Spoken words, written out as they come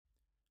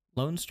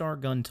Lone Star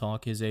Gun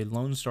Talk is a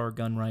Lone Star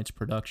Gun Rights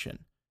production.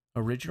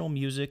 Original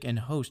music and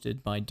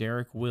hosted by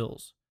Derek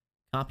Wills.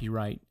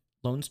 Copyright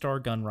Lone Star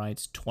Gun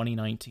Rights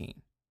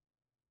 2019.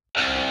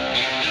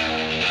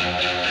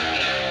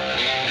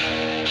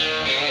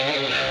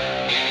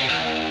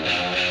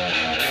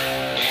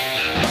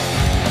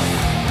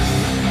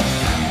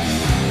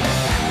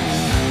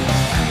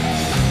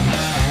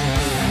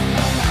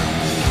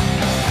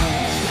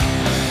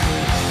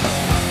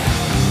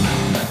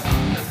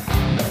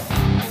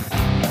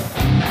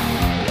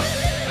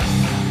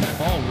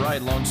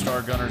 Lone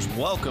Star Gunners,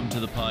 welcome to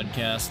the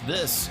podcast.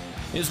 This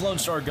is Lone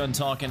Star Gun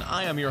Talk, and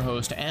I am your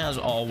host, as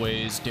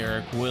always,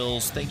 Derek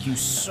Wills. Thank you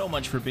so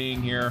much for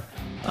being here.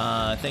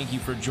 Thank you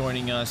for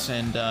joining us,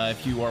 and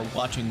if you are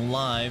watching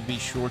live, be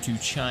sure to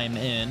chime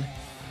in,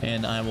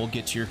 and I will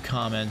get to your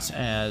comments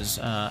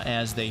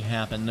as they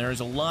happen. There's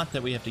a lot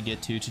that we have to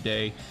get to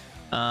today.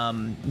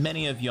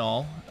 Many of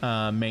y'all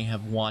may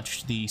have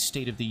watched the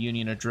State of the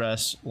Union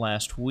address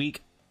last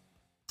week.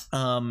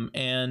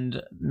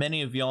 And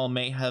many of y'all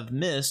may have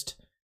missed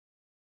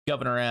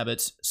Governor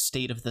Abbott's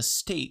State of the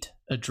State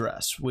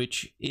address,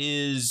 which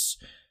is,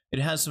 it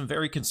has some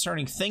very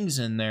concerning things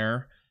in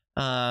there.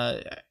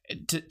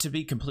 To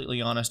be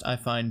completely honest, I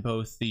find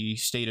both the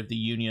State of the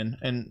Union,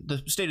 and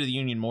the State of the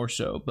Union more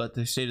so, but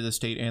the State of the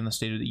State and the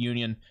State of the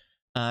Union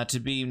to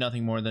be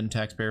nothing more than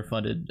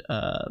taxpayer-funded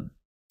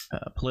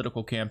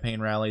political campaign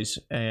rallies,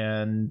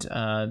 and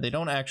they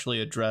don't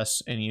actually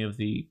address any of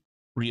the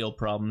real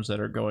problems that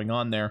are going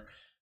on there,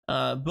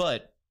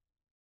 but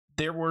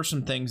there were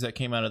some things that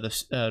came out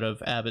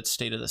of Abbott's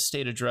State of the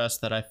State address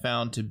that I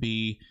found to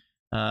be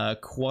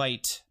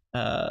quite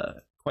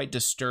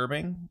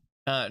disturbing.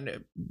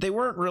 They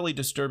weren't really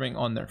disturbing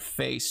on their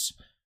face,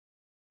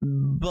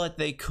 but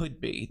they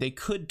could be. They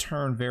could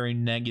turn very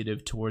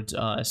negative towards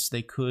us.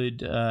 They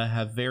could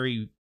have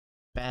very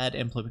bad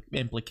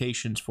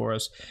implications for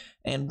us,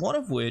 and one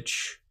of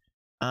which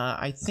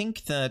I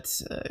think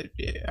that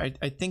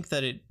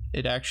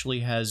it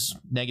actually has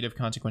negative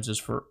consequences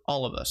for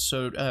all of us.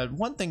 So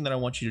one thing that I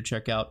want you to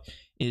check out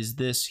is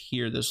this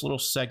here, this little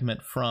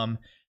segment from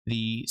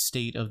the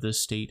State of the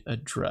State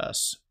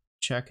address.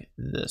 Check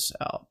this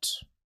out.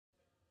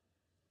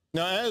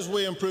 Now, as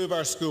we improve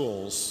our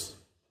schools,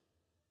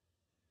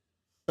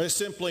 it's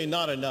simply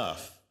not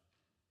enough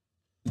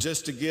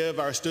just to give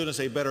our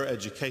students a better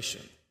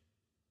education.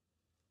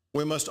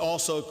 We must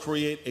also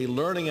create a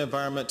learning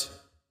environment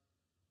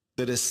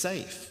that is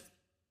safe.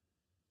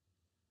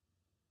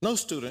 No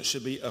student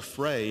should be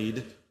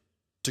afraid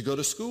to go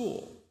to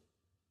school.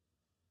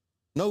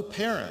 No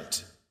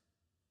parent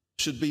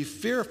should be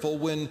fearful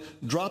when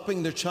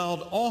dropping their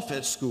child off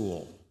at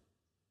school.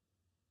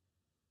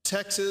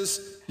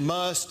 Texas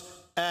must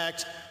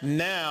act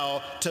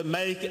now to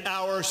make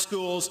our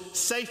schools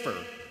safer.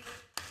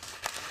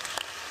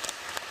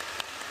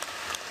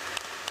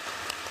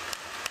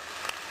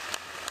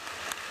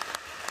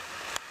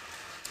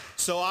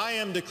 So I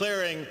am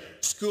declaring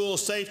school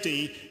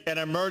safety an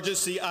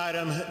emergency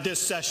item this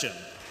session.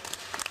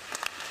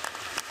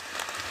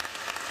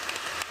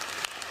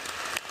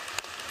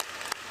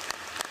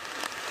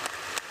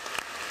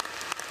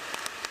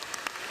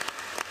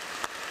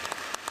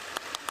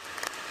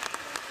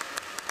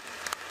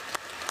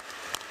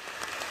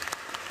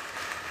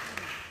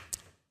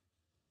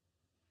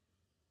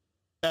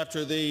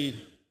 After the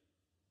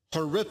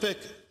horrific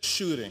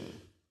shooting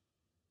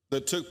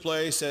that took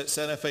place at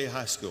Santa Fe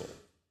High School,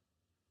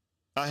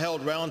 I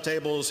held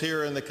roundtables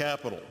here in the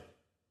Capitol,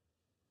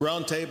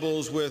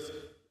 roundtables with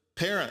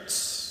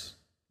parents,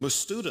 with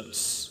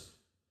students,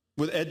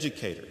 with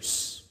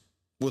educators,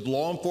 with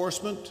law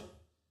enforcement,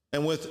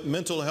 and with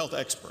mental health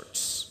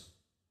experts.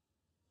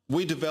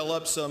 We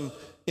developed some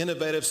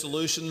innovative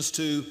solutions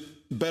to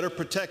better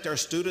protect our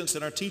students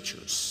and our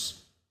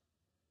teachers.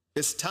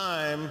 It's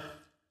time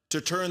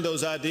to turn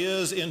those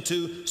ideas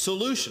into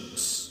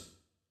solutions.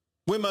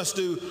 We must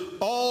do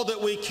all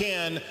that we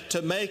can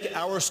to make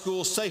our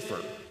schools safer.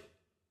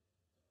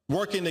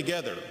 Working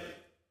together,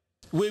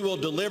 we will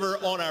deliver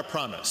on our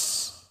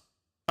promise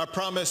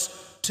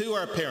to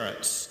our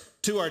parents,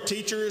 to our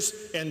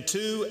teachers, and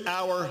to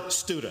our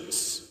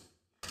students.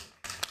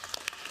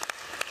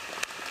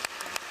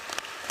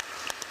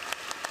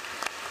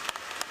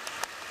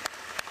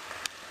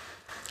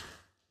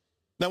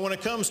 Now, when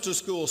it comes to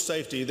school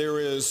safety, there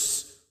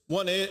is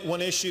one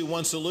issue,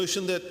 one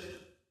solution that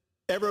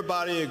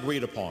everybody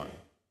agreed upon.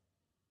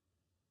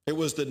 It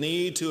was the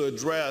need to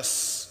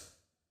address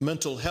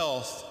mental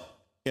health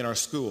in our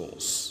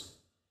schools.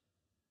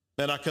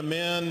 And I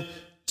commend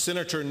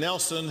Senator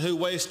Nelson, who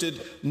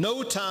wasted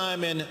no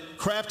time in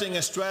crafting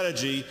a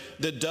strategy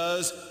that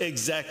does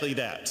exactly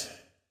that.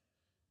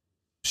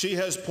 She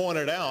has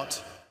pointed out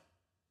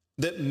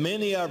that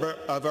many of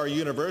our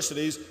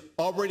universities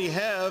already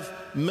have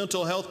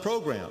mental health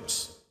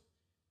programs.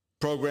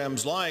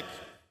 Programs like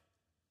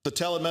the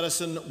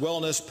Telemedicine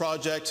Wellness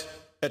Project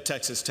at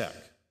Texas Tech.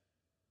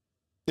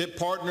 It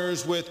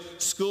partners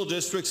with school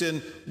districts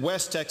in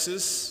West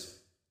Texas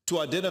to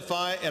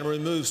identify and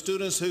remove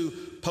students who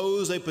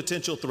pose a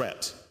potential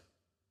threat.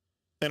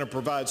 and to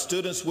provide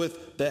students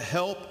with the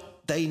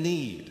help they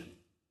need.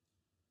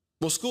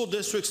 Well, school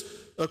districts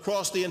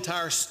across the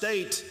entire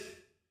state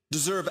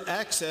deserve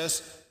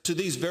access to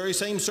these very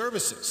same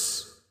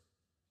services.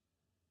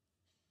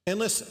 And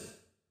listen,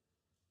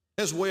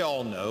 as we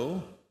all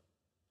know,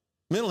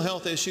 mental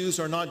health issues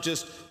are not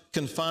just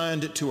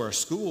confined to our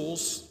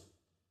schools,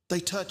 they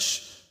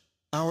touch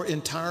our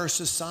entire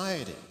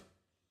society.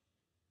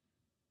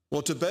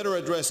 Well, to better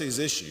address these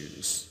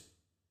issues,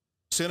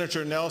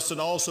 Senator Nelson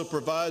also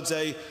provides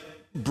a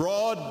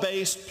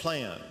broad-based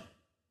plan,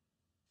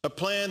 a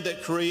plan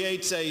that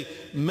creates a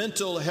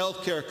mental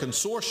health care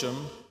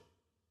consortium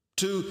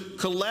to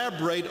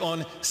collaborate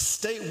on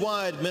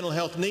statewide mental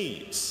health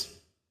needs.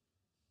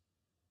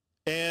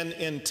 And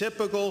in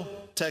typical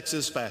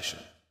Texas fashion,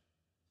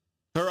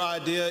 her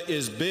idea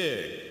is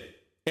big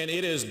and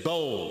it is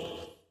bold.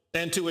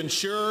 And to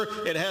ensure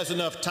it has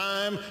enough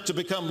time to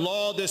become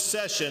law this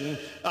session,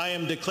 I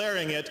am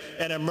declaring it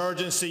an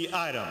emergency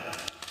item.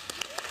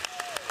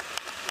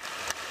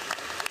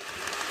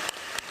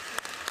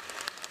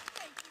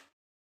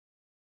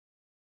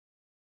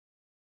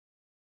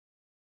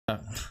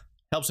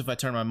 Helps if I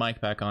turn my mic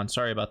back on.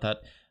 Sorry about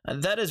that.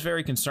 That is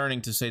very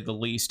concerning, to say the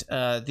least.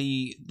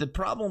 The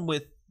problem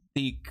with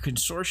the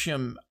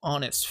consortium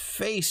on its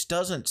face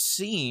doesn't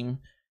seem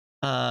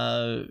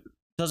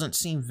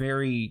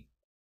very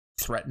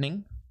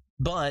threatening,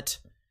 but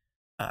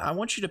I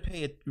want you to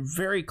pay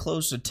very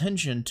close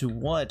attention to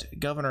what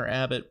Governor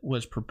Abbott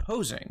was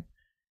proposing,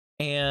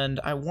 and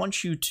I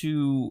want you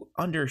to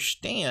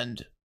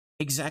understand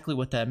exactly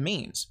what that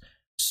means.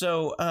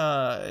 So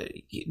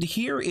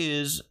here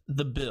is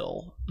the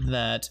bill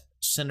that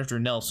Senator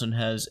Nelson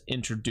has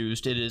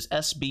introduced. It is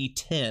SB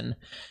 10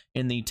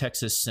 in the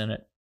Texas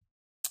Senate,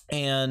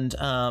 and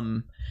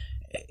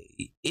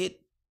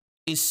it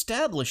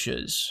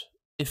establishes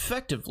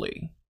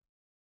effectively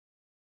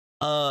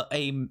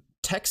a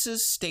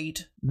Texas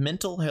state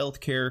mental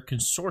health care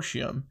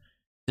consortium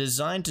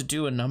designed to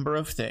do a number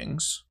of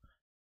things.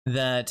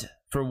 That,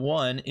 for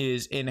one,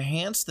 is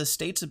enhance the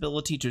state's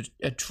ability to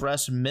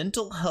address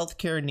mental health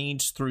care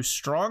needs through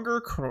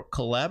stronger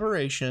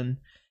collaboration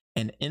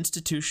and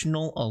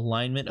institutional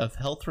alignment of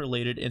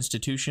health-related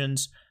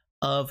institutions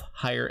of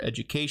higher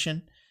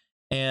education.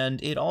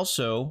 And it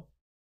also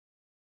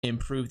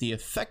improve the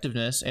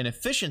effectiveness and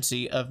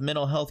efficiency of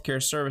mental health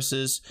care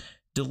services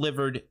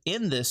delivered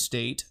in this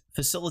state,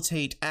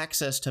 facilitate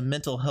access to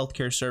mental health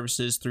care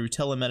services through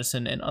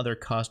telemedicine and other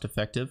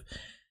cost-effective.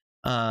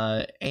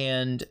 But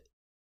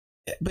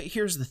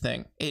here's the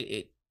thing: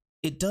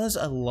 it does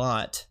a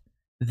lot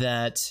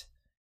that,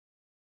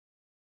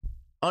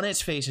 on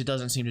its face, it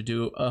doesn't seem to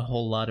do a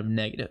whole lot of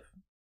negative.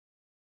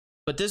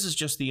 But this is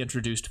just the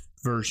introduced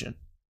version,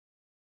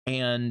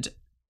 and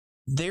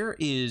there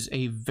is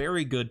a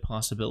very good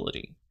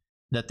possibility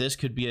that this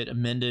could be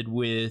amended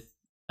with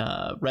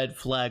red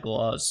flag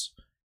laws.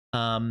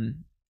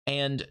 And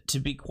to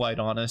be quite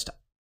honest,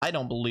 I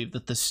don't believe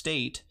that the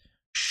state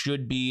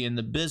should be in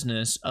the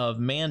business of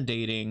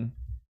mandating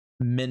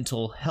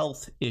mental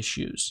health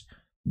issues.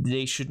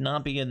 They should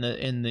not be in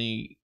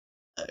the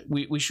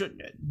we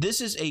should.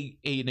 This is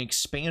an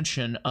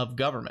expansion of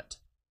government.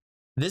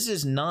 This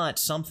is not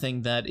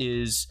something that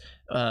is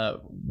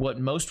what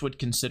most would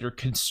consider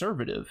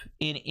conservative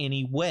in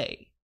any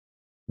way.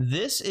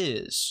 This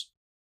is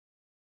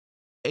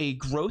a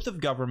growth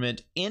of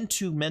government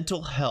into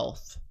mental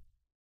health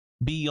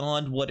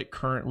beyond what it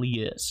currently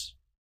is.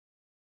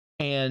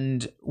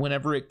 And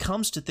whenever it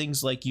comes to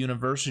things like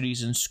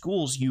universities and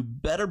schools, you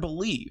better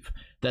believe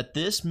that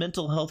this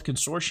mental health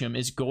consortium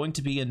is going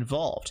to be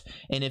involved.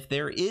 And if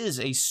there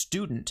is a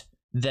student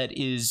that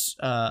is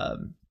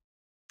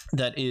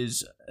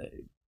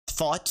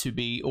thought to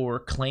be or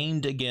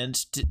claimed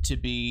against to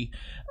be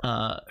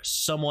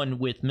someone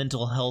with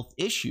mental health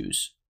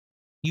issues,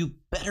 you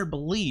better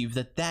believe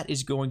that that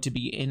is going to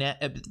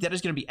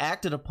be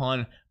acted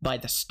upon by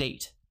the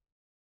state.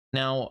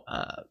 Now,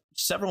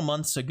 several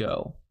months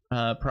ago,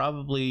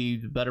 probably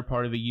the better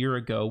part of a year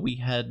ago, we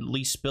had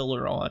Lee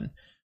Spiller on,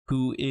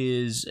 who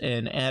is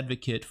an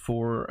advocate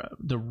for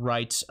the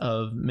rights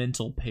of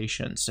mental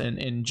patients and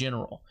in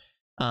general.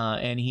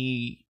 And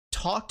he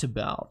talked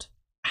about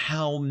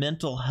how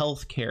mental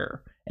health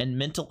care and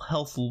mental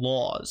health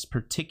laws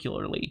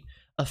particularly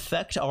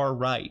affect our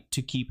right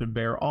to keep and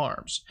bear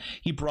arms.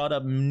 He brought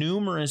up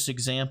numerous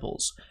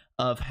examples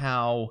of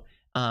how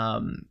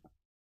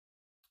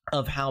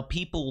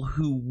people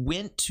who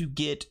went to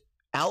get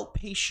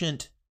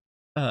outpatient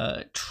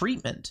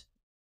treatment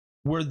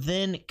were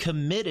then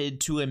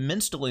committed to a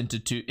mental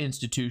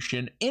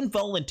institution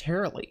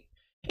involuntarily.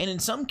 And in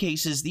some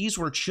cases, these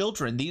were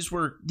children. These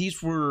were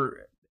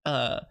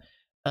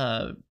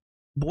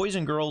boys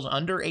and girls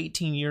under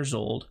 18 years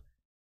old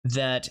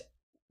that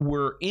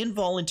were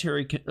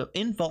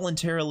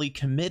involuntarily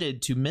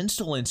committed to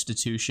mental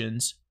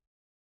institutions,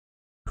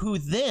 who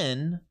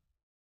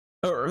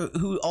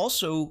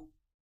also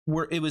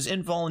were, it was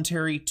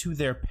involuntary to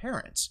their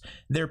parents.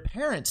 Their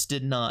parents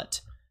did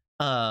not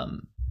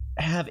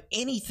have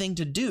anything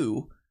to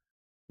do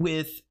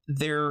with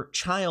their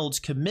child's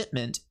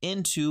commitment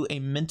into a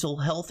mental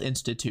health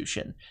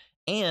institution.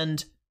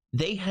 And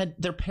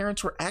their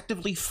parents were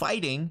actively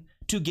fighting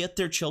to get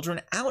their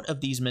children out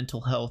of these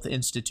mental health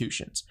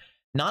institutions.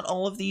 Not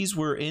all of these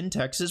were in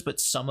Texas, but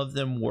some of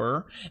them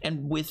were.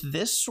 And with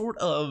this sort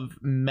of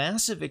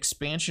massive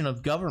expansion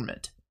of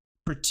government,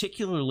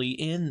 particularly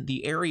in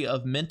the area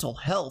of mental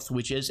health,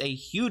 which is a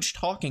huge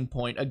talking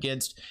point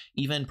against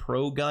even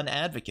pro-gun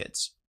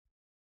advocates,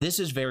 this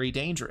is very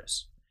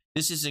dangerous.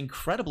 This is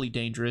incredibly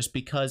dangerous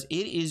because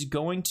it is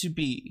going to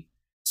be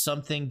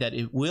something that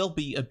it will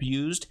be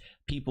abused.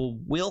 People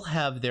will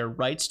have their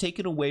rights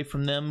taken away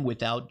from them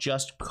without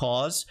just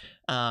cause.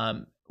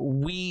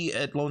 We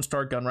at Lone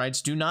Star Gun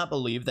Rights do not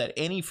believe that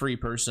any free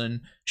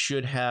person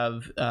should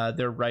have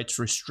their rights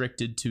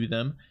restricted to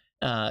them,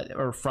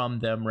 or from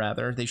them,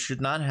 rather. They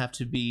should not have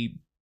to be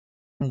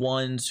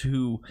ones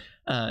who...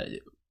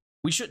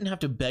 we shouldn't have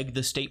to beg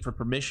the state for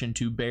permission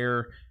to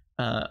bear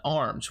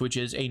arms, which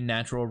is a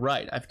natural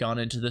right. I've gone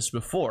into this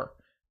before.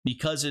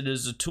 Because it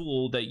is a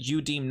tool that you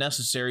deem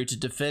necessary to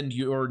defend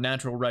your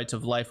natural rights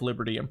of life,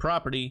 liberty, and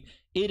property,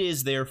 it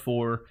is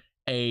therefore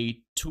a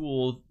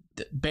tool.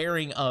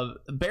 Bearing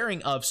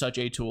of such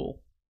a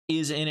tool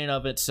is in and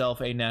of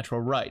itself a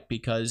natural right,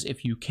 because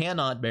if you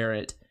cannot bear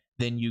it,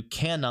 then you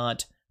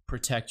cannot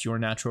protect your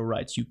natural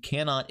rights. You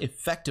cannot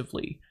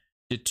effectively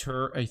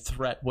deter a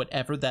threat,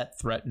 whatever that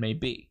threat may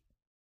be.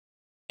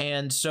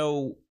 And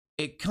so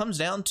it comes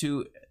down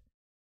to,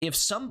 if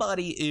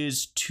somebody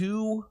is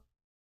too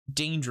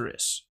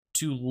dangerous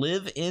to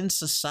live in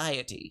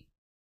society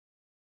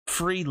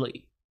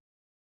freely,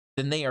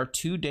 then they are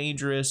too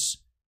dangerous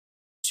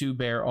to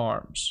bear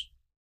arms.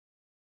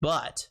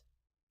 But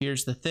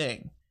here's the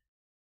thing.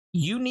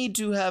 You need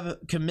to have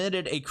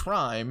committed a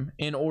crime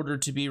in order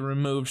to be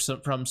removed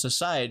from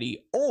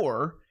society,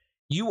 or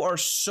you are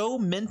so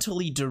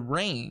mentally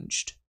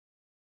deranged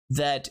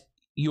that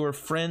your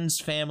friends,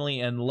 family,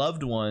 and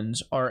loved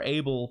ones are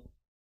able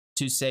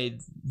to say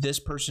this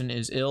person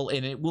is ill,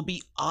 and it will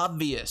be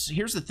obvious.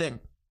 Here's the thing.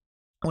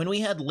 When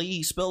we had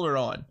Lee Spiller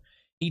on,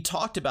 he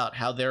talked about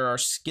how there are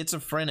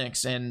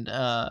schizophrenics and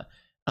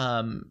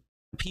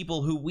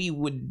people who we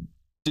would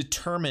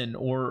determine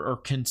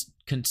or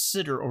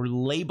consider or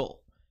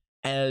label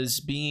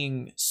as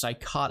being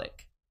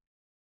psychotic,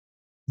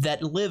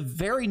 that live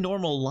very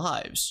normal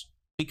lives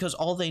because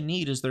all they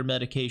need is their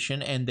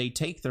medication, and they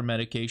take their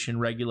medication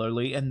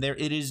regularly, and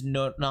it is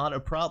not a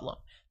problem.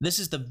 This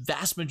is the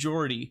vast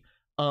majority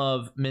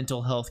of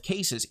mental health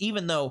cases.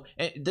 Even though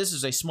this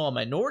is a small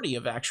minority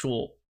of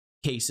actual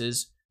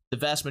cases, the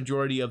vast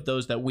majority of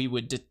those that we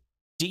would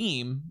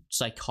deem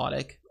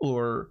psychotic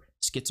or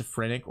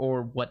schizophrenic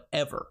or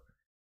whatever,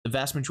 the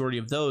vast majority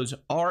of those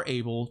are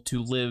able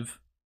to live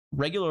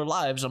regular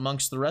lives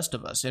amongst the rest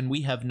of us, and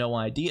we have no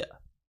idea.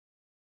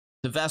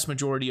 The vast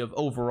majority of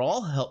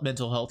overall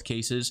mental health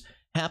cases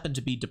happen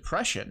to be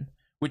depression,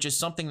 which is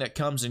something that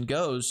comes and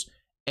goes.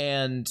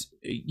 And,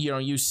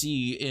 you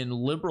see in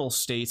liberal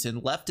states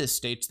and leftist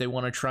states, they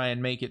want to try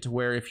and make it to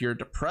where if you're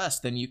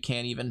depressed, then you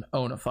can't even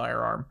own a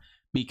firearm,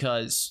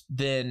 because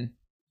then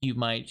you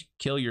might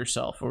kill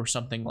yourself or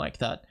something like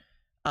that.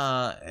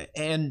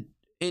 And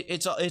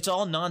it's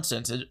all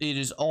nonsense. It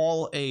is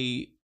all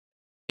a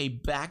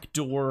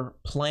backdoor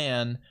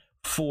plan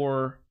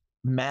for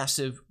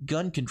massive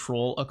gun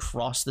control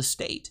across the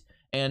state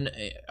and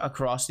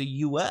across the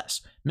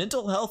U.S.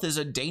 Mental health is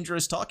a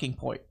dangerous talking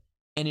point,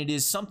 and it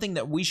is something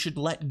that we should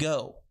let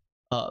go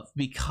of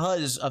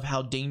because of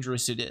how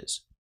dangerous it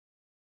is.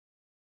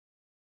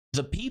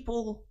 The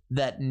people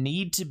that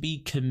need to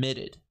be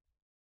committed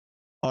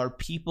are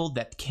people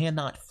that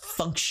cannot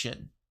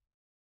function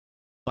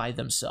by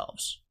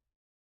themselves.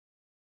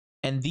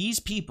 And these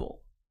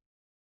people,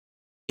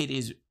 it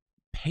is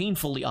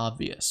painfully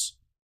obvious,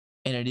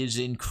 and it is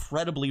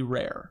incredibly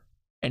rare.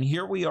 And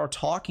here we are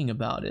talking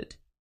about it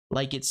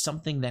like it's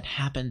something that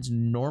happens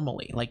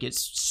normally, like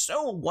it's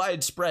so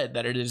widespread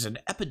that it is an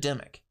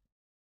epidemic.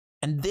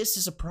 And this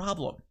is a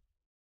problem,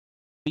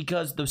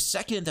 because the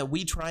second that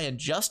we try and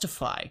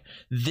justify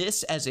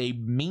this as a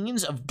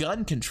means of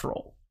gun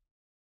control,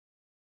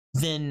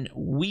 then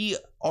we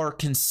are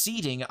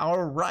conceding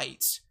our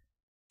rights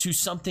to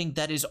something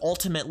that is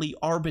ultimately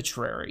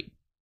arbitrary,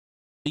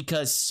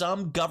 because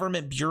some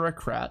government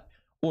bureaucrat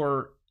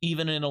or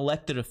even an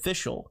elected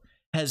official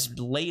has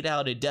laid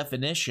out a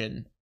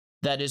definition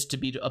that is to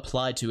be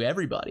applied to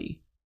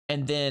everybody,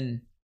 and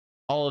then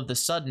all of a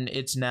sudden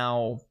it's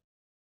now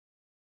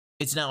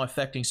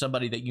affecting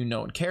somebody that you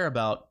know and care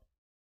about,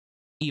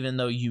 even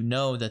though you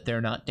know that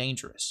they're not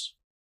dangerous.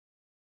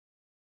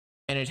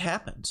 And it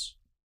happens.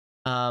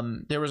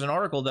 There was an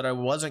article that I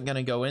wasn't going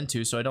to go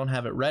into, so I don't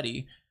have it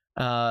ready,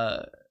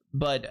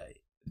 but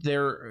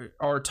there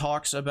are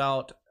talks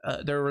about,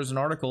 there was an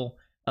article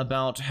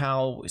about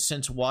how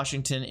since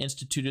Washington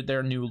instituted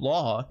their new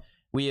law,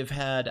 we have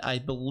had, I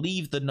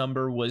believe the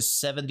number was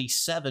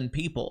 77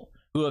 people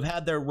who have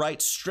had their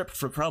rights stripped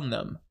from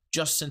them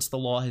just since the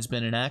law has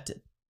been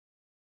enacted.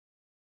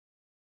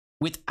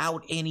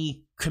 without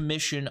any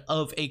commission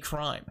of a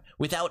crime,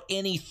 without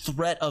any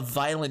threat of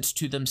violence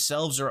to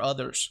themselves or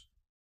others.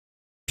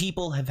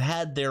 People have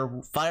had their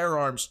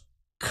firearms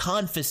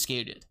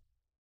confiscated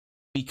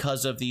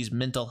because of these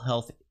mental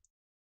health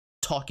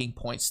talking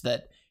points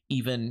that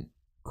even,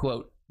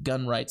 quote,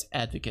 gun rights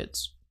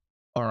advocates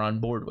are on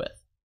board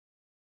with.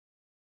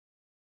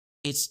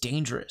 It's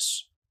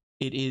dangerous.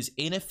 It is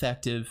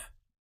ineffective,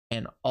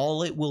 and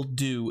all it will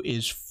do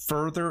is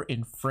further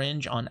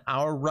infringe on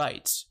our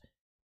rights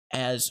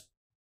as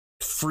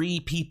free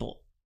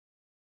people.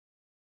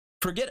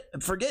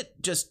 Forget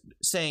just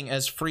saying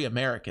as free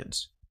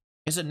Americans.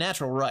 It's a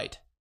natural right.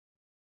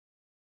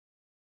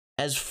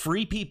 As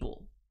free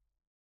people,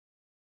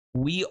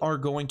 we are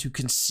going to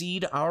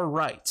concede our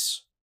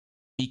rights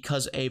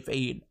because of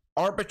an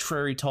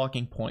arbitrary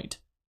talking point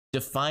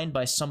defined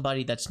by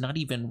somebody that's not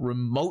even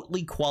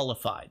remotely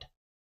qualified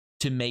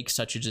to make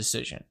such a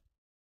decision.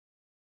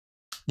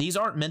 These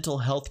aren't mental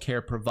health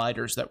care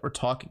providers that we're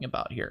talking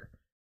about here.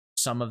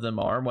 Some of them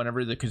are.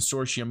 Whenever the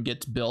consortium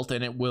gets built,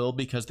 and it will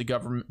because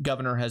the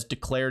governor has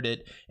declared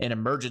it an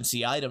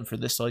emergency item for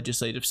this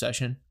legislative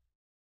session,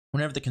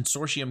 whenever the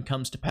consortium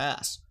comes to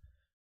pass,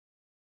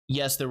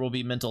 yes, there will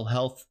be mental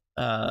health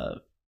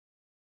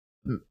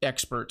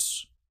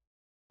experts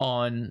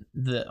on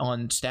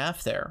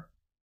staff there.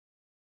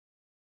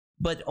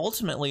 But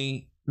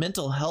ultimately,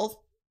 mental health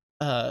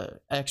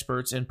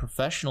experts and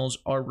professionals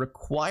are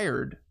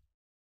required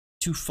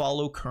to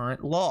follow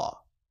current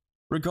law,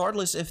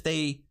 regardless if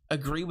they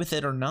agree with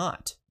it or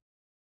not.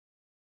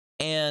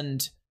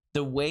 And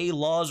the way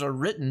laws are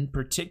written,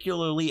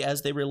 particularly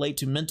as they relate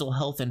to mental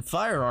health and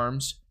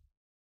firearms,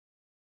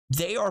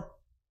 they are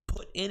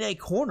put in a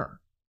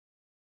corner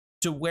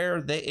to where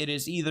it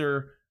is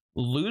either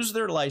lose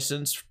their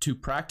license to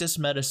practice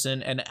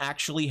medicine and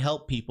actually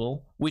help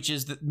people, which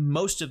is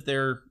most of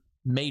their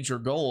major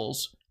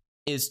goals,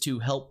 is to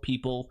help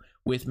people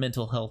with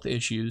mental health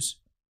issues,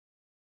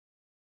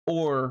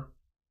 or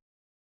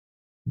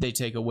they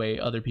take away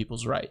other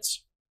people's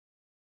rights.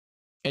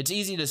 It's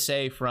easy to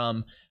say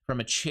from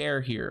a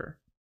chair here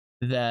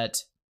that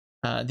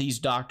these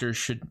doctors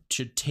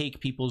should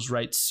take people's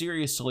rights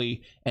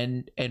seriously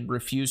and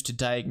refuse to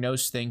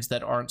diagnose things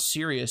that aren't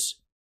serious.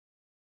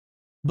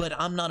 But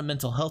I'm not a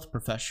mental health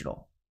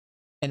professional,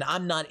 and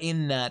I'm not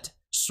in that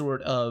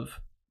sort of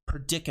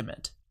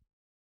predicament.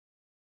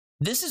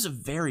 This is a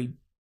very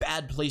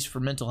bad place for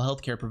mental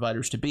health care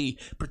providers to be,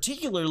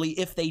 particularly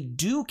if they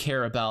do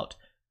care about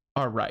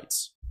our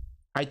rights.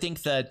 I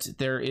think that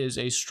there is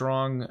a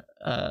strong,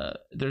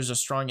 there's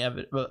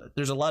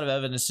a lot of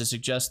evidence to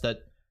suggest that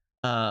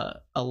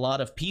a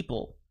lot of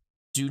people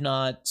do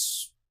not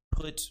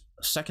put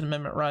Second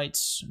Amendment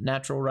rights,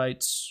 natural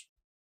rights,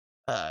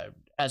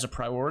 as a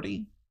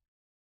priority.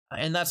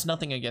 And that's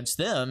nothing against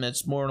them.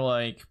 It's more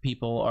like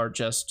people are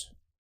just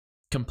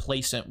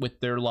complacent with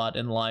their lot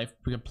in life,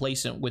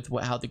 complacent with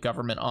how the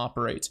government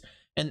operates.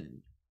 And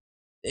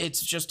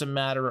it's just a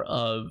matter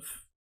of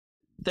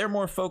they're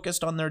more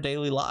focused on their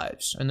daily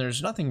lives. And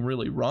there's nothing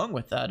really wrong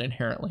with that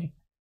inherently.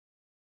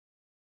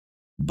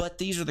 But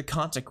these are the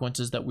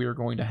consequences that we are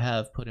going to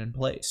have put in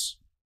place.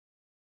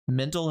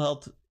 Mental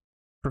health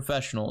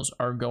professionals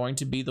are going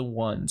to be the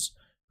ones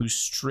who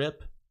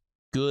strip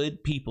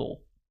good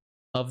people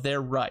of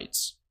their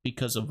rights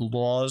because of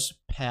laws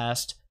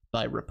passed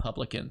by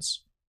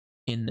Republicans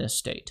in this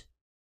state.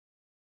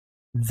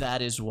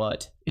 That is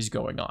what is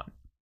going on.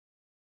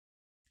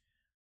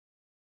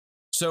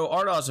 So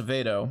Art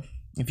Azevedo,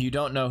 if you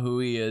don't know who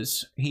he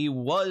is, he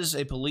was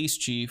a police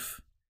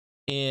chief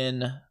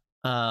in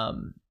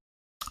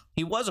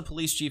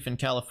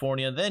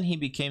California. Then he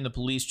became the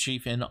police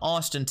chief in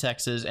Austin,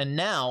 Texas, and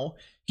now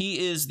he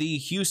is the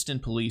Houston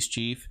police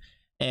chief.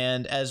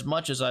 And as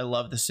much as I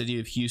love the city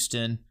of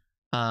Houston,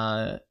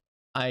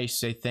 I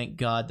say thank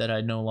God that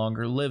I no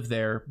longer live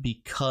there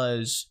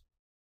because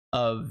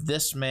of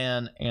this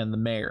man and the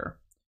mayor.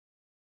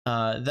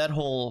 That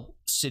whole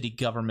city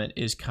government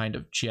is kind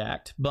of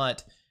jacked.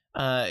 But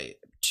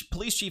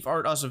Police Chief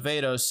Art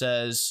Azevedo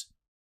says,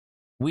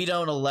 we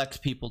don't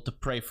elect people to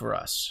pray for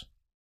us.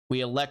 We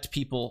elect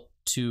people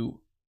to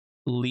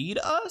lead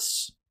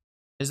us?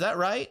 Is that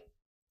right?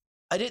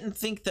 I didn't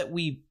think that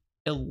we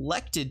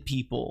elected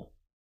people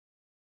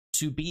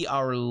to be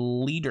our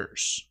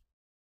leaders.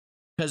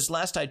 Because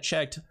last I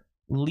checked,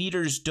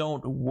 leaders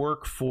don't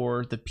work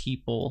for the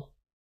people.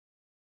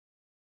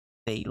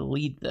 They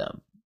lead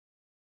them.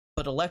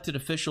 But elected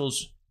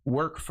officials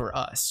work for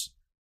us.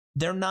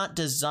 They're not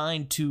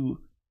designed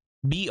to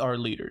be our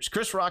leaders.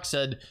 Chris Rock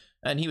said,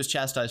 and he was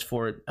chastised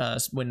for it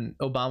when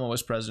Obama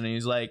was president.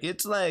 He's like,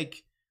 it's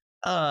like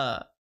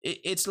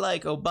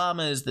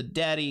Obama is the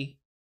daddy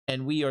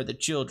and we are the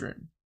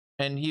children.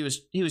 And he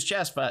was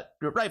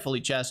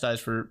rightfully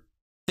chastised for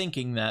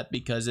thinking that,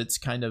 because it's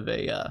kind of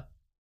a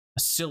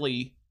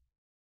silly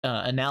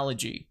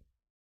analogy,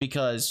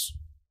 because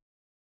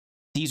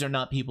these are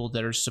not people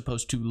that are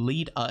supposed to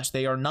lead us.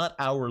 They are not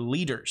our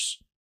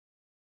leaders.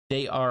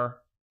 They are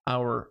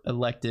our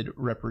elected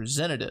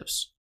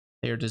representatives.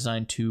 They are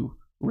designed to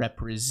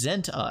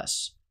represent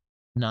us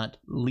not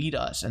lead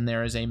us. And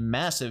there is a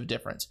massive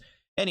difference.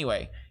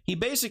 Anyway, he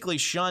basically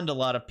shunned a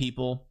lot of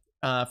people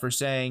for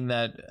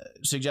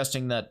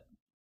suggesting that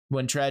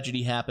when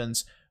tragedy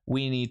happens,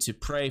 we need to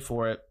pray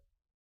for it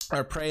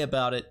or pray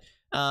about it,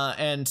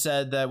 and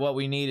said that what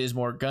we need is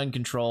more gun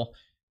control.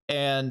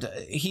 And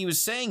he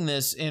was saying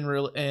this in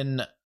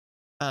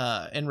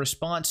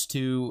response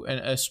to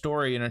a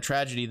story and a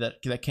tragedy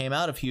that came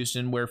out of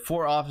Houston, where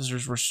 4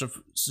 officers were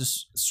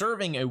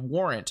serving a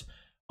warrant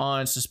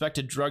on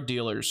suspected drug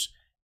dealers,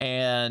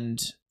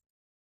 and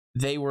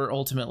they were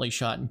ultimately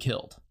shot and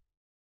killed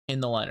in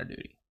the line of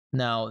duty.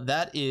 Now,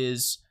 that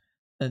is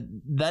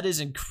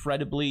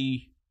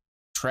incredibly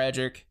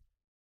tragic,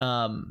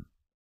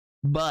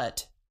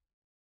 but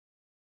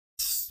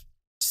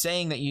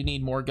saying that you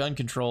need more gun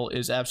control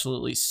is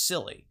absolutely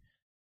silly.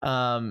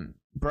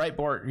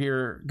 Breitbart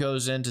here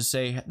goes in to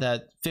say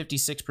that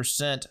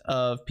 56%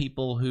 of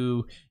people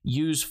who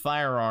use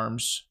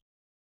firearms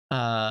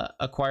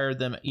acquired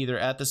them either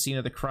at the scene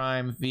of the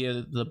crime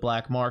via the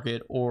black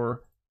market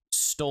or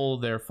stole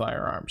their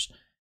firearms.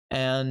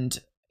 And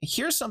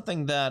here's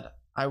something that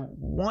I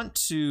want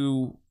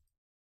to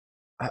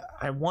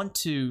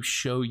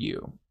show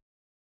you.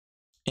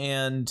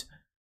 And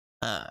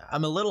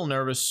I'm a little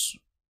nervous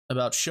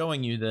about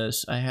showing you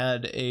this. I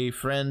had a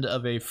friend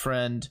of a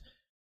friend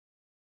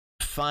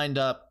find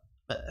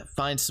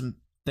some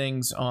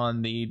things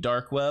on the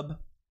dark web,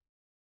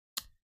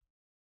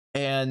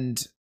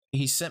 and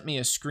he sent me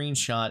a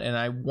screenshot, and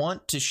I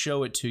want to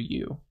show it to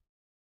you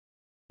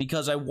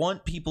because I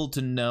want people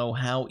to know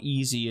how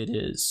easy it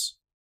is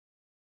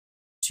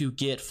to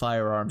get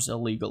firearms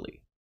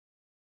illegally.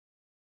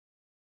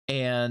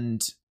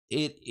 And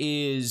I'm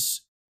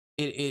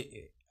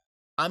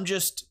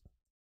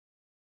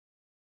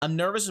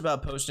nervous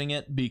about posting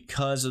it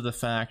because of the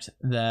fact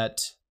that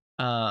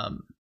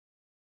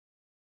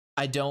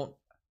I don't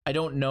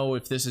know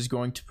if this is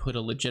going to put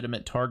a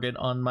legitimate target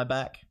on my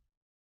back,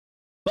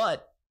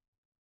 but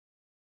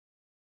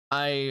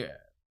I'm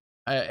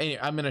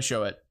going to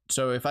show it.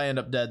 So if I end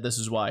up dead, this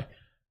is why.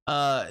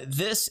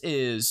 This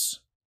is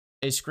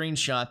a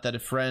screenshot that a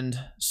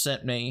friend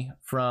sent me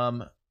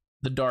from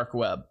the dark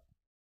web.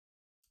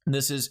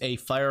 This is a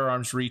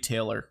firearms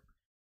retailer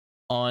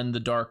on the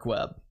dark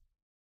web.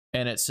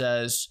 And it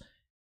says,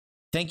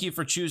 "Thank you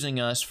for choosing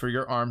us for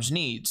your arms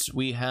needs.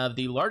 We have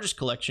the largest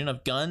collection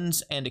of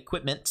guns and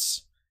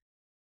equipments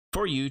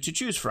for you to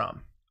choose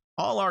from.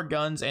 All our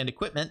guns and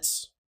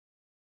equipments,"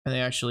 and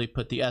they actually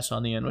put the S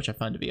on the end, which I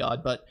find to be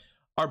odd, but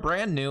 "are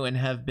brand new and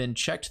have been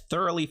checked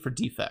thoroughly for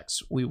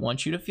defects. We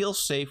want you to feel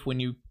safe when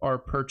you are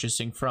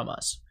purchasing from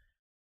us.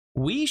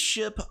 We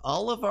ship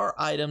all of our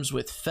items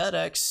with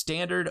FedEx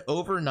standard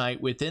overnight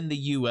within the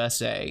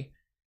USA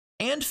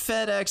and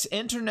FedEx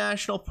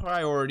International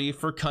Priority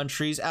for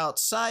countries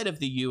outside of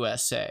the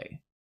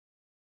USA.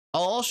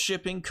 All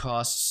shipping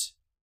costs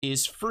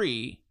is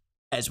free,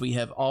 as we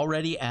have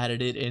already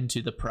added it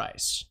into the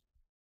price.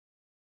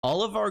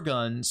 All of our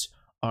guns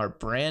are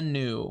brand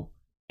new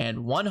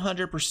and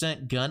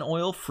 100% gun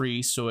oil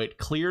free, so it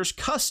clears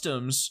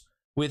customs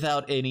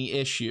without any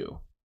issue.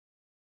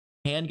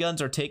 Handguns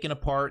are taken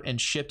apart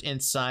and shipped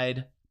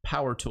inside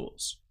power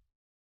tools.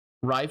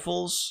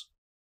 Rifles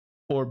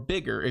or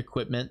bigger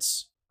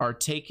equipments are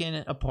taken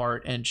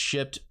apart and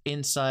shipped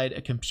inside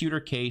a computer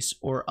case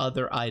or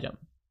other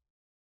item.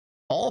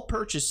 All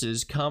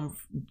purchases come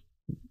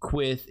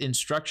with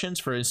instructions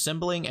for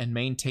assembling and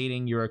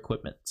maintaining your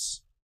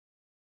equipments.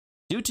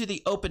 Due to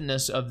the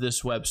openness of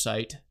this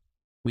website,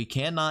 we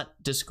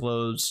cannot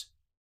disclose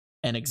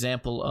an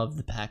example of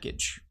the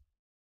package."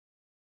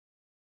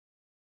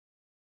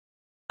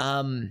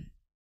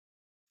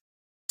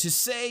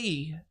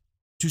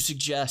 To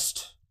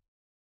suggest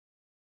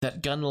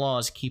that gun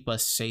laws keep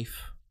us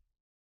safe,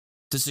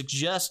 to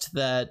suggest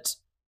that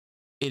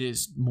it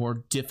is more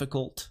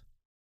difficult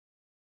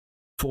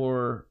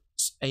for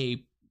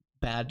a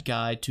bad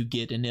guy to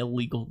get an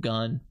illegal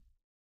gun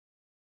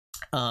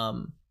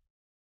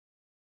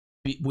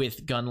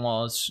with gun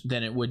laws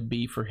than it would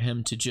be for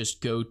him to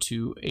just go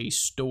to a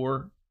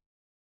store,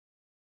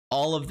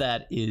 all of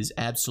that is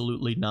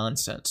absolutely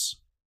nonsense.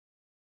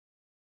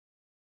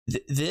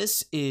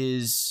 These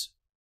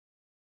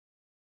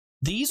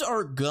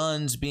are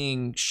guns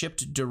being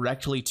shipped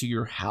directly to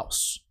your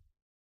house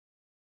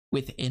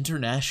with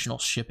international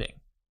shipping.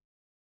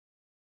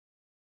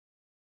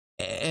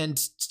 And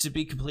to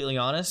be completely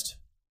honest,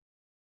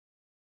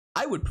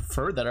 I would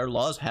prefer that our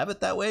laws have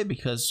it that way,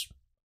 because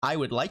I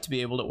would like to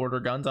be able to order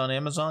guns on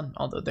Amazon,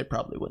 although they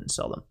probably wouldn't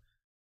sell them.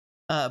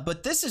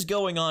 But this is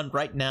going on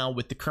right now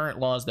with the current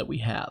laws that we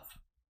have,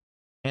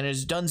 and it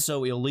is done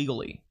so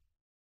illegally.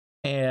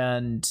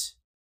 And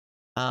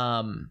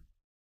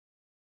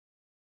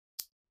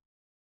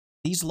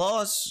these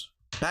laws,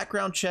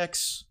 background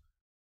checks,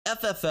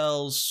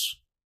 FFLs,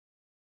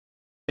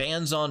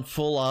 bans on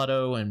full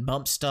auto and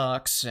bump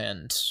stocks,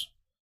 and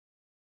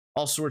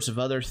all sorts of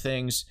other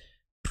things,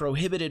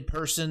 prohibited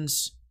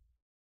persons,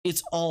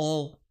 it's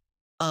all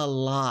a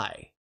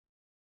lie.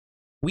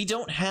 We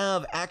don't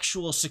have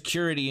actual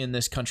security in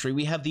this country.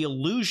 We have the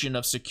illusion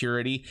of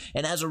security,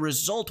 and as a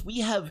result,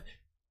 we have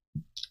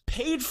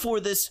paid for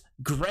this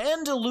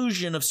grand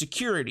illusion of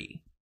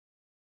security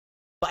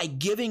by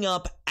giving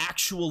up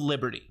actual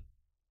liberty.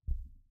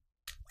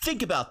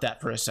 Think about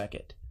that for a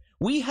second.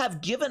 We have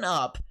given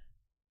up,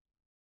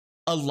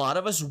 a lot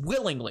of us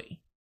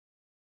willingly,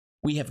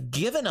 we have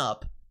given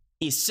up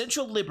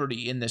essential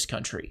liberty in this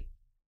country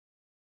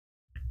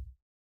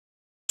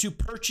to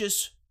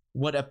purchase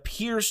what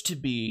appears to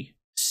be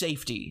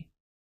safety,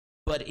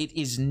 but it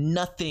is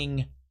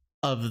nothing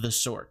of the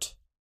sort.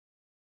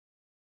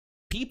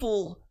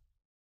 People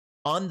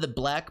on the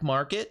black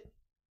market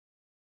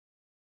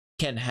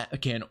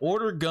can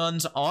order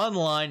guns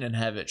online and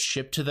have it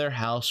shipped to their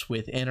house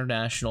with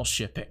international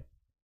shipping.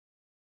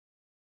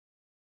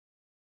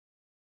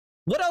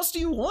 What else do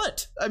you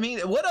want? I mean,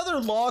 what other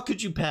law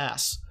could you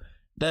pass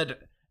that,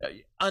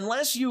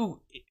 unless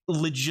you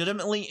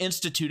legitimately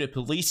institute a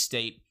police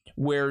state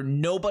where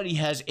nobody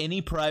has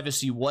any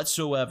privacy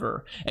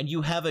whatsoever, and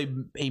you have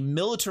a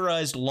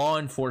militarized law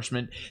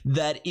enforcement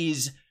that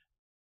is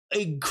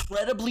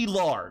incredibly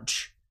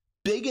large,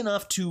 big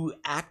enough to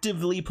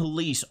actively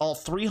police all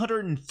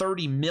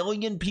 330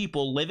 million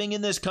people living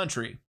in this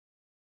country,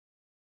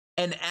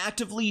 and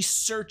actively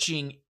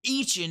searching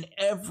each and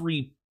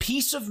every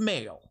piece of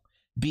mail,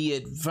 be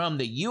it from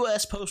the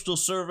U.S. Postal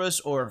Service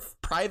or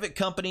private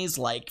companies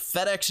like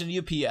FedEx and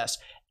UPS,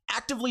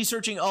 actively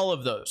searching all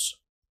of those.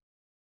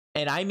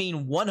 And I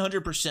mean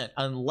 100%,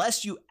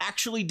 unless you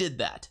actually did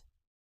that,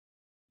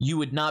 you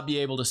would not be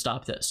able to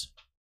stop this.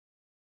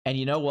 And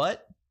you know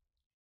what?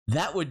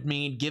 That would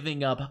mean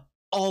giving up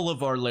all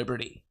of our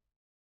liberty.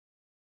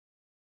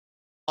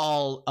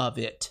 All of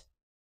it.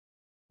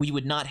 We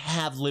would not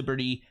have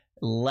liberty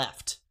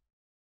left.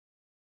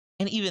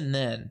 And even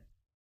then,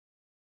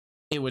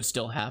 it would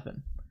still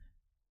happen.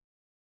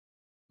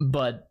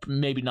 But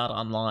maybe not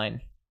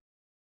online.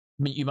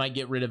 You might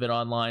get rid of it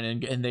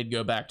online, and they'd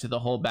go back to the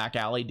whole back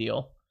alley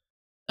deal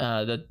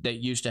that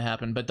used to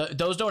happen. But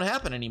those don't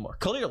happen anymore,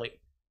 clearly.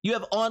 You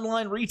have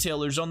online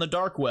retailers on the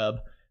dark web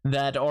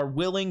that are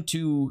willing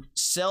to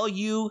sell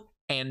you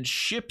and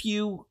ship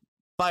you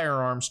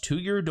firearms to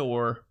your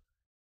door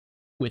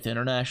with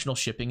international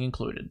shipping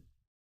included.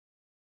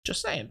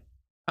 Just saying.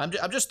 I'm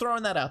just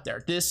throwing that out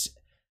there. This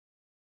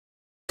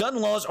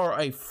gun laws are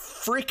a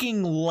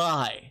freaking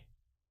lie.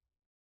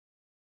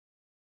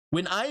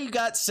 When I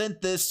got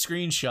sent this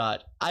screenshot,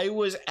 I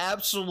was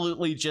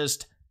absolutely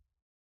just,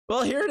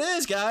 well, here it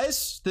is,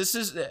 guys. This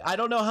is, I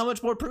don't know how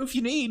much more proof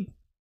you need.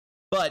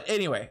 But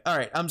anyway, all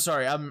right, I'm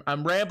sorry.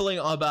 I'm rambling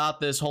about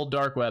this whole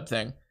dark web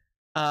thing.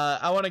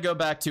 I want to go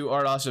back to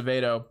Art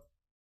Acevedo,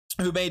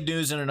 who made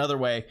news in another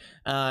way.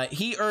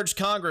 He urged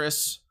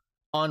Congress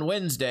on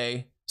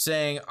Wednesday,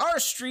 saying, "Our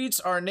streets,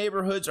 our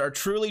neighborhoods are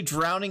truly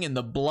drowning in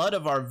the blood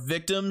of our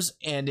victims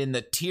and in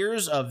the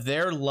tears of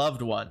their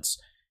loved ones.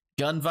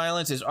 Gun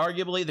violence is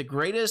arguably the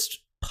greatest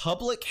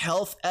public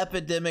health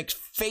epidemic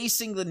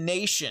facing the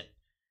nation.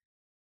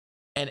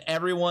 And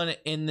everyone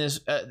in this,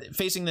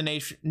 facing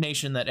the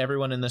nation that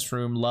everyone in this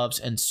room loves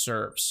and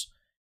serves."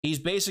 He's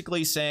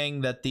basically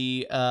saying that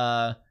the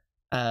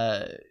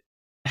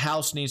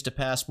House needs to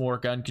pass more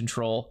gun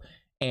control,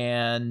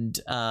 and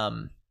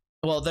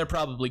well, they're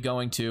probably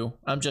going to.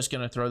 I'm just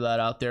going to throw that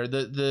out there.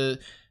 The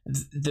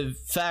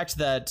fact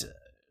that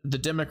the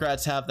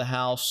Democrats have the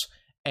House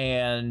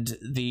and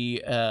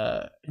the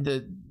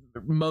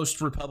most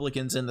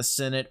Republicans in the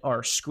Senate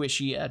are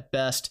squishy at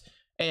best,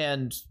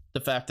 and the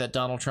fact that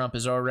Donald Trump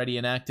has already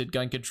enacted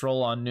gun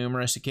control on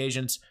numerous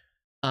occasions,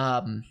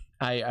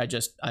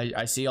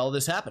 I see all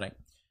this happening.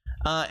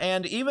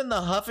 And even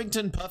the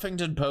Huffington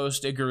Puffington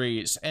Post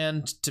agrees.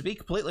 And to be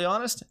completely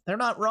honest, they're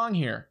not wrong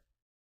here.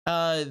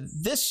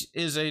 This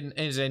is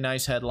a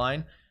nice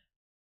headline.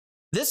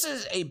 "This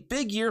is a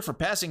big year for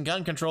passing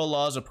gun control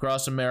laws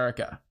across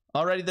America.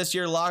 Already this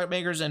year,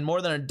 lawmakers in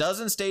more than a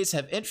dozen states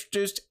have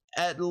introduced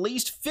at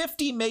least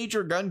 50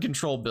 major gun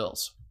control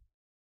bills."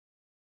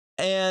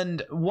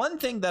 And one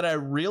thing that I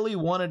really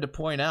wanted to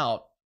point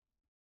out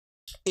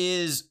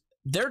is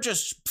they're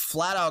just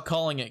flat out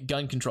calling it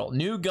gun control.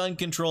 New gun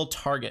control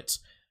targets.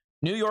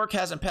 New York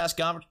hasn't passed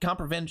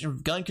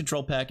comprehensive gun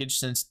control package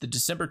since the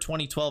December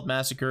 2012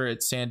 massacre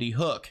at Sandy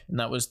Hook. And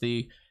that was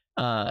the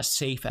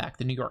SAFE Act,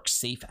 the New York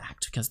SAFE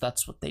Act, because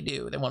that's what they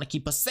do. They want to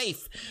keep us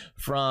safe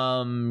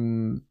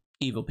from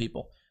evil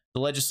people.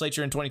 The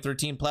legislature in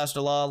 2013 passed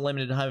a law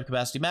limited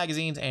high-capacity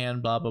magazines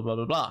and blah, blah, blah,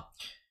 blah, blah.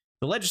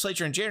 The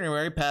legislature in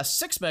January passed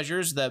 6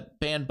 measures that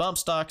ban bump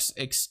stocks,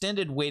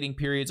 extended waiting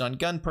periods on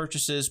gun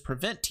purchases,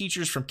 prevent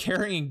teachers from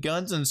carrying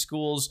guns in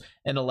schools,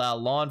 and allow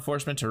law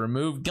enforcement to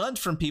remove guns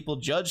from people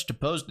judged to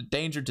pose a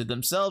danger to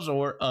themselves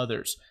or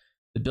others.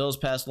 The bills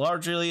passed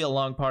largely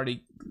along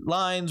party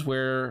lines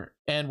were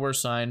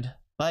signed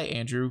by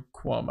Andrew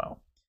Cuomo.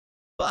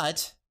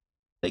 But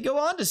they go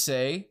on to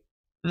say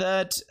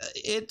that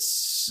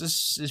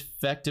it's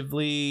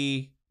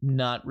effectively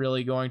not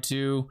really going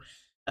to...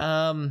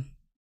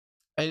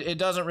 it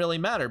doesn't really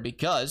matter,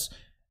 because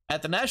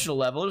at the national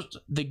level,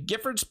 the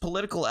Giffords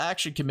Political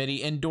Action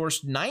Committee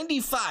endorsed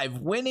 95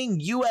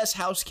 winning U.S.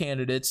 House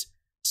candidates,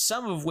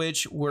 some of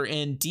which were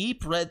in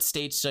deep red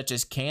states such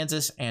as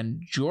Kansas and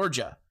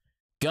Georgia.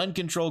 Gun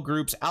control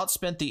groups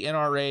outspent the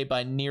NRA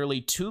by nearly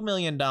 $2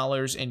 million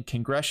in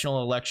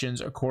congressional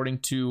elections, according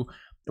to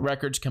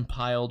records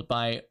compiled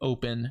by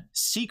Open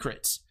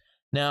Secrets.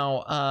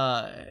 Now,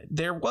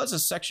 there was a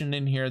section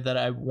in here that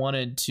I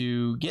wanted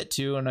to get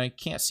to, and I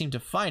can't seem to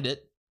find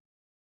it.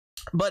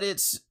 But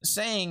it's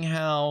saying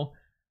how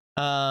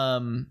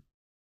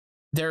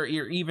there are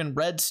even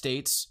red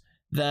states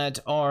that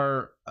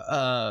are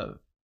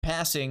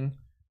passing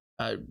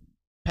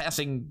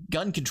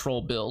gun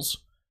control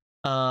bills,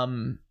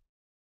 and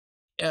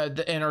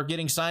are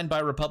getting signed by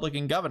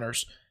Republican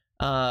governors.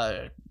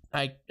 I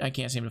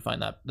can't seem to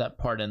find that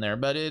part in there,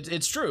 but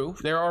it's true.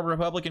 There are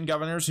Republican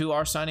governors who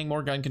are signing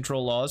more gun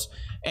control laws,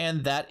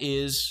 and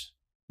that's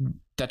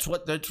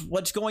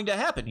what's going to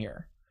happen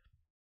here.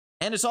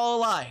 And it's all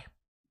a lie,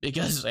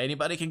 because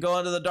anybody can go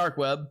onto the dark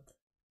web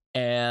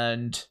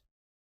and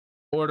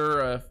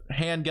order a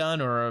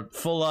handgun or a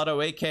full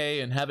auto AK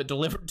and have it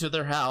delivered to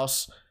their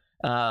house,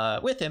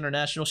 with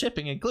international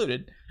shipping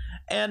included.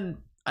 And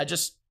I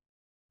just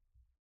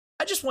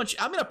want you,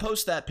 I'm going to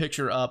post that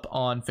picture up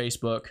on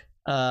Facebook.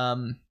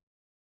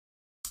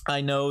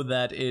 I know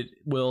that it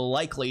will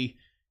likely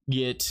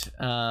get,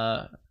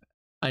 I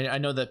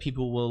know that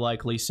people will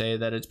likely say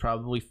that it's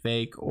probably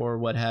fake or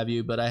what have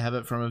you, but I have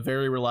it from a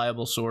very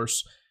reliable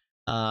source,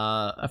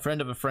 a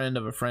friend of a friend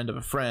of a friend of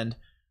a friend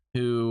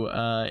who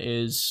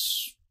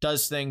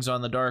does things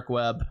on the dark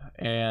web,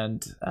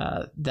 and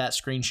that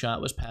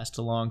screenshot was passed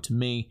along to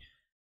me.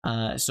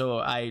 So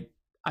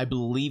I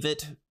believe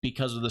it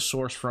because of the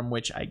source from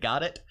which I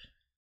got it.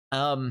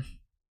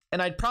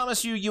 And I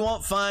promise you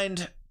won't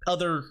find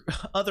other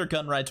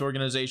gun rights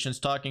organizations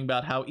talking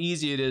about how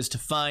easy it is to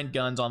find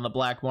guns on the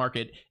black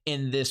market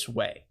in this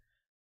way.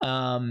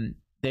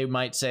 They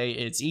might say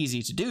it's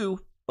easy to do,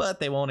 but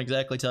they won't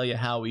exactly tell you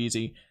how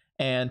easy.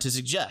 And to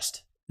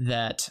suggest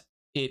that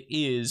it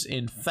is,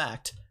 in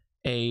fact,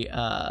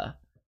 to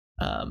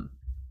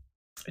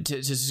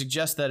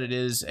suggest that it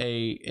is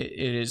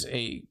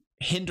a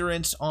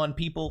hindrance on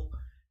people,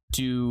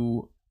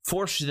 to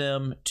force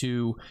them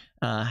to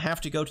have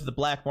to go to the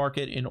black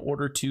market in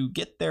order to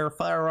get their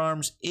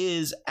firearms,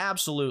 is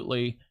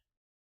absolutely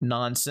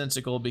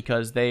nonsensical,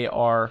 because they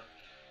are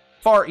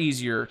far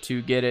easier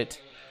to get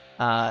it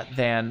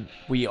than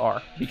we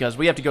are, because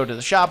we have to go to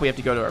the shop, we have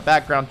to go to our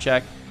background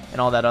check, and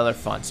all that other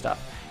fun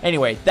stuff.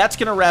 Anyway, that's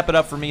going to wrap it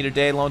up for me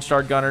today, Lone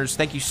Star Gunners.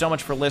 Thank you so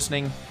much for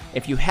listening.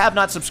 If you have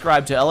not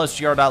subscribed to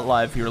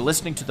LSGR.live, if you're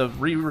listening to the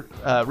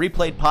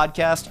replayed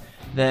podcast,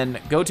 then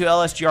go to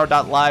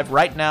LSGR.live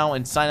right now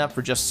and sign up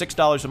for just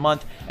 $6 a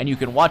month, and you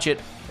can watch it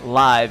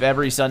live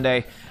every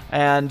Sunday.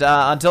 And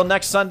until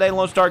next Sunday,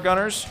 Lone Star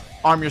Gunners,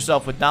 arm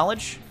yourself with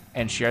knowledge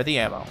and share the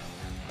ammo.